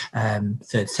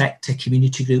third sector,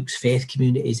 community groups, faith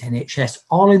communities, NHS,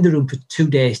 all in the room for 2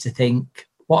 days to think,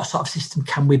 what sort of system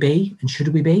can we be and should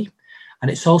we be?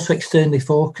 And it's also externally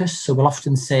focused. So we'll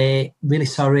often say, really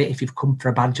sorry if you've come for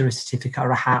a badge or a certificate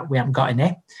or a hat, we haven't got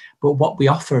any. But what we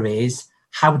offer is,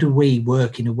 how do we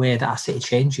work in a way that our city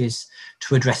changes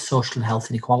to address social and health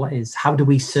inequalities? How do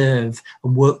we serve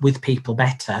and work with people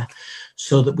better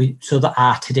so that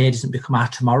our today doesn't become our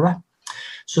tomorrow?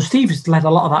 So Steve has led a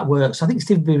lot of that work. So I think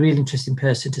Steve would be a really interesting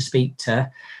person to speak to.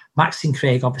 Maxine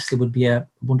Craig obviously would be a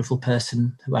wonderful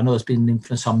person who I know has been an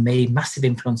influence on me, massive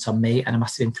influence on me, and a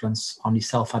massive influence on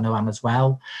yourself, I know, Anne, as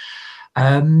well.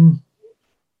 And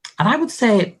I would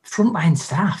say frontline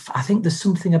staff. I think there's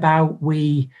something about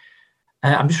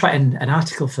I'm just writing an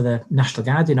article for the National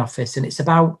Guardian office, and it's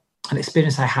about an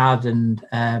experience I had, and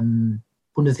one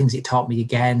of the things it taught me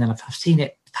again, and I've seen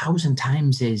it 1,000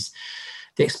 times, is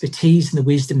the expertise and the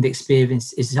wisdom, the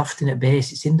experience is often at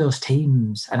base. It's in those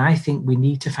teams. And I think we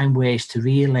need to find ways to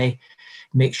really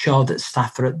make sure that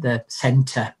staff are at the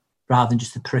centre rather than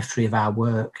just the periphery of our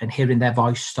work, and hearing their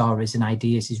voice stories and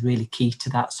ideas is really key to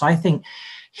that. So I think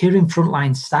hearing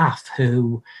frontline staff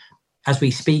who, as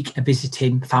we speak, are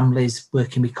visiting families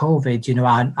working with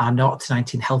COVID, our 0 to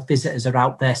 19 health visitors are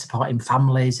out there supporting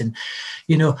families, and,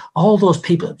 all those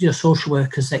people, social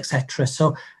workers, etc.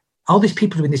 So all these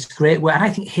people doing this great work, and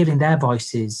I think hearing their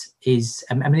voices is,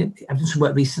 I've done some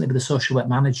work recently with a social work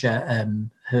manager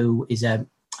who is a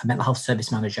mental health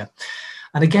service manager.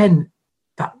 And again,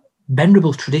 that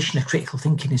venerable tradition of critical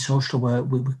thinking in social work,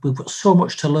 we've got so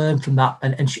much to learn from that.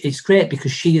 And it's great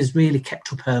because she has really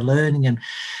kept up her learning, and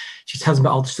she tells me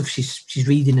about all the stuff she's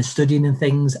reading and studying and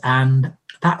things, and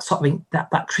that sort of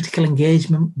that critical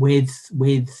engagement with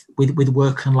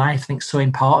work and life, I think, is so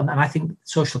important. And I think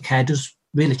social care does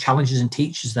really challenges and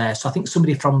teaches there. So I think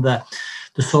somebody from the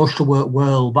social work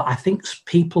world, but I think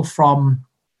people from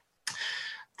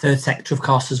third sector, of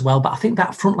course, as well. But I think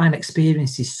that frontline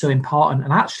experience is so important.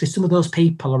 And actually, some of those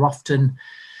people are often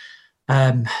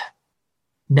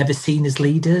never seen as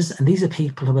leaders, and these are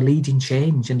people who are leading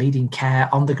change and leading care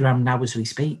on the ground now as we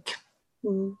speak.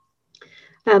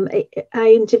 I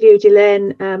interviewed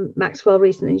Elaine Maxwell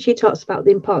recently, and she talks about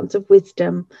the importance of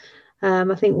wisdom.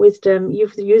 I think wisdom,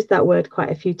 you've used that word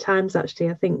quite a few times, actually.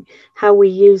 I think how we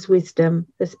use wisdom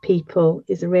as people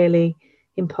is a really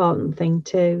important thing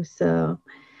too. So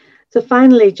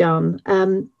finally, John,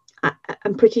 I'm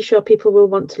pretty sure people will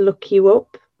want to look you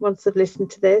up once they've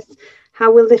listened to this.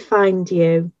 How will they find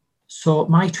you? So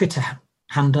my Twitter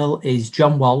handle is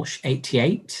John Walsh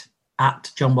 88,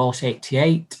 at John Walsh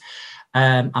 88.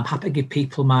 I'm happy to give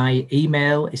people my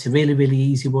email. It's a really, really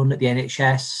easy one at the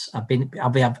NHS.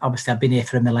 I've been here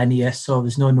for a millennia, so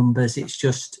there's no numbers. It's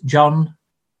just John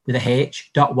with a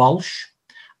H .Walsh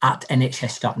at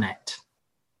nhs.net.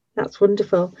 That's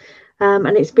wonderful.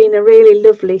 And it's been a really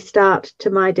lovely start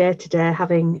to my day today,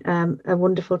 having a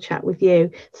wonderful chat with you.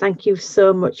 Thank you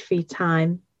so much for your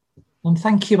time. And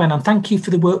thank you, Anne, and thank you for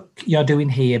the work you're doing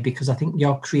here, because I think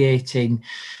you're creating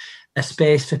a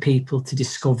space for people to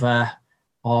discover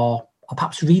or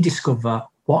perhaps rediscover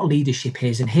what leadership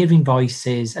is, and hearing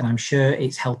voices, and I'm sure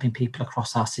it's helping people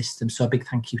across our system. So a big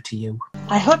thank you to you.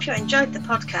 I hope you enjoyed the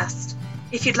podcast.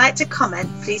 If you'd like to comment,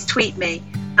 please tweet me.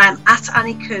 I'm at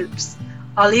Annie Coops,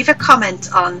 or leave a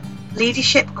comment on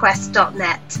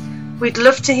leadershipquest.net. We'd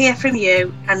love to hear from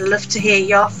you and love to hear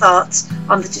your thoughts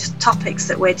on the topics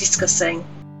that we're discussing.